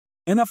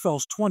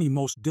NFL's 20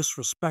 most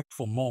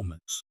disrespectful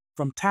moments,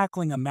 from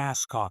tackling a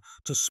mascot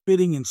to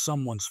spitting in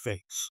someone's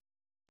face.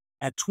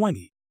 At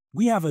 20,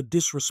 we have a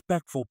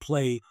disrespectful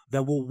play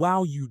that will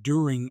wow you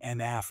during and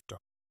after.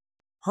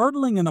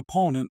 Hurdling an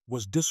opponent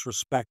was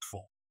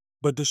disrespectful,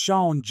 but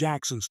Deshaun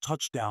Jackson's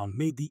touchdown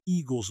made the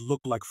Eagles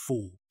look like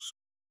fools.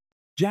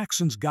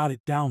 Jackson's got it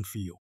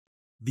downfield.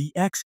 The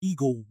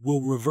ex-Eagle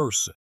will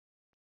reverse it.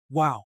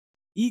 Wow,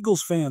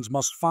 Eagles fans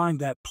must find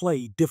that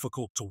play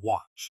difficult to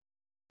watch.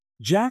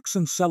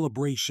 Jackson's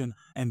celebration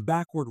and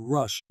backward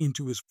rush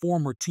into his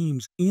former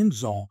team's end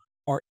zone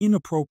are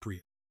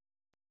inappropriate.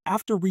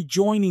 After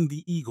rejoining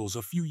the Eagles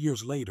a few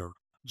years later,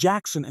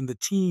 Jackson and the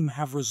team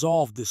have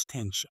resolved this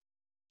tension.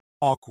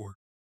 Awkward.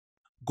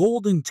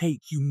 Golden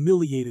Tate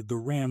humiliated the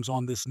Rams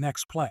on this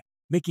next play,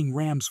 making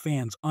Rams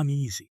fans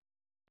uneasy.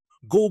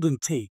 Golden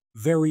Tate,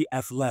 very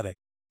athletic,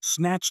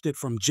 snatched it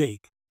from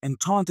Jake and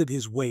taunted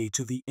his way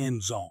to the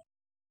end zone.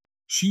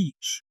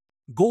 Sheesh.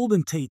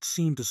 Golden Tate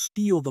seemed to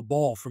steal the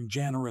ball from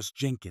Janoris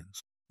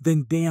Jenkins,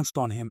 then danced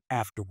on him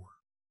afterward.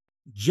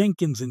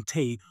 Jenkins and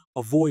Tate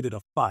avoided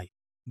a fight,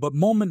 but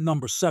moment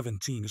number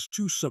 17 is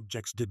two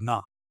subjects did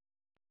not.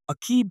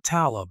 Aqib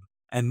Talib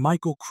and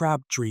Michael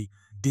Crabtree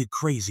did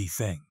crazy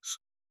things.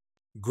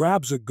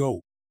 Grabs a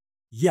goat,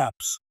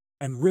 yeps,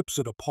 and rips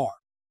it apart.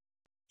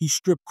 He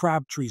stripped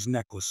Crabtree's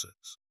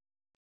necklaces.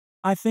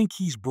 I think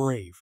he's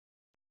brave.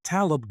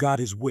 Talib got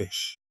his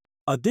wish.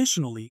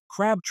 Additionally,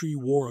 Crabtree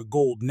wore a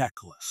gold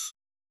necklace.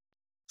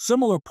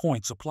 Similar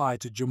points apply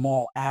to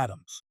Jamal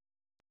Adams.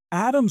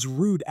 Adams'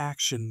 rude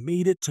action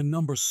made it to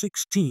number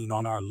 16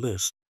 on our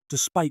list,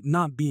 despite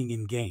not being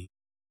in game.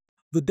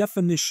 The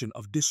definition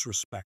of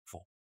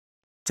disrespectful.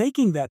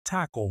 Taking that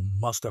tackle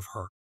must have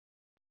hurt.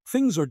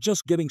 Things are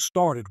just getting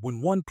started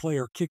when one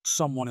player kicked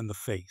someone in the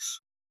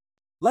face.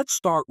 Let's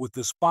start with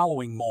this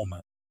following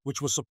moment,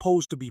 which was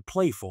supposed to be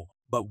playful,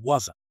 but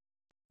wasn't.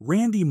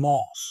 Randy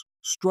Moss,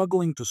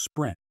 struggling to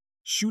sprint,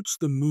 shoots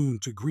the moon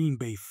to Green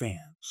Bay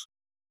fans.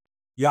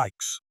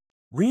 Yikes.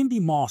 Randy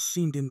Moss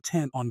seemed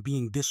intent on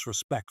being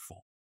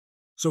disrespectful,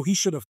 so he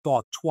should have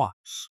thought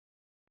twice.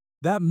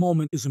 That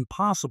moment is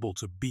impossible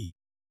to beat,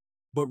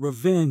 but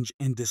revenge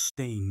and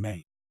disdain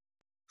may.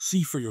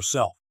 See for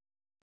yourself.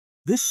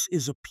 This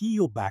is a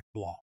peel-back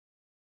block.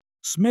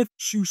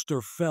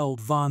 Smith-Schuster felled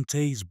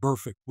Vontaze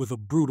Burfict with a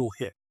brutal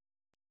hit.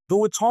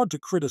 Though it's hard to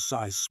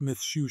criticize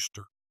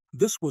Smith-Schuster,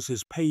 this was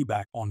his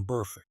payback on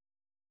Burfict.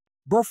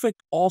 Burfict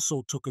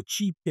also took a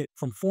cheap hit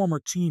from former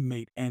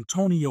teammate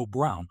Antonio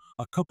Brown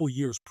a couple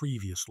years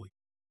previously.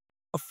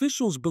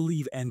 Officials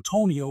believe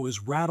Antonio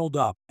is rattled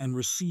up and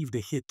received a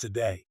hit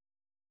today,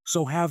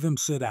 so have him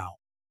sit out.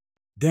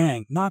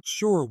 Dang, not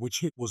sure which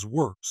hit was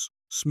worse,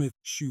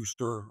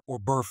 Smith-Schuster or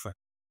Burfict.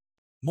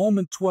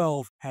 Moment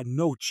 12 had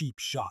no cheap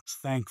shots,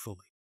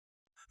 thankfully.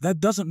 That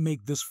doesn't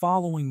make this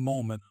following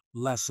moment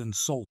less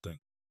insulting.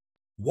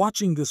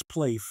 Watching this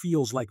play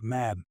feels like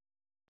Madden.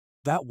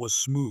 That was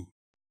smooth.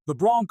 The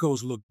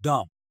Broncos looked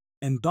dumb,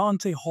 and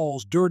Dante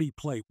Hall's dirty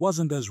play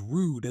wasn't as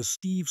rude as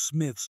Steve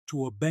Smith's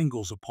to a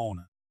Bengals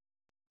opponent.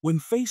 When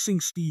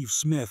facing Steve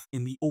Smith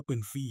in the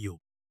open field,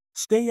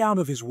 stay out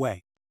of his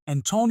way.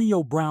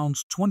 Antonio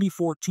Brown's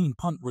 2014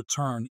 punt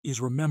return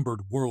is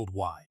remembered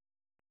worldwide.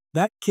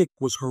 That kick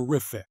was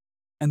horrific,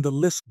 and the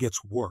list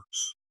gets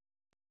worse.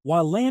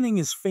 While Lanning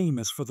is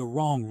famous for the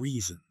wrong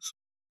reasons,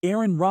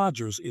 Aaron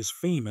Rodgers is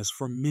famous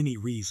for many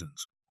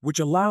reasons, which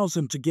allows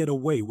him to get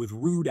away with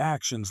rude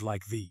actions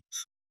like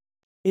these.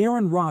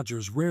 Aaron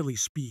Rodgers rarely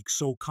speaks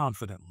so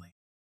confidently.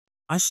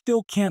 I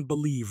still can't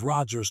believe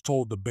Rodgers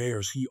told the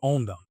Bears he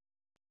owned them.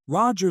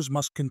 Rodgers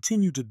must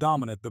continue to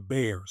dominate the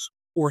Bears,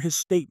 or his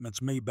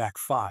statements may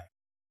backfire.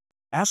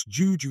 Ask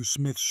Juju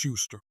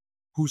Smith-Schuster,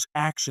 whose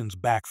actions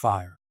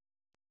backfired.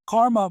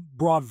 Karma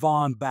brought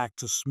Von back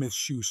to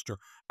Smith-Schuster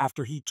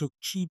after he took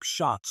cheap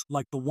shots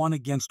like the one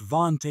against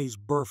Vontaze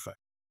Burfict.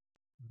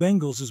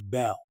 Bengals is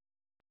Bell.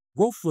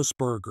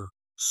 Roethlisberger,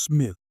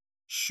 Smith,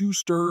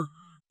 Schuster,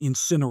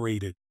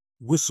 incinerated,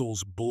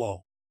 whistles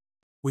blow.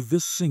 With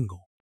this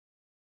single,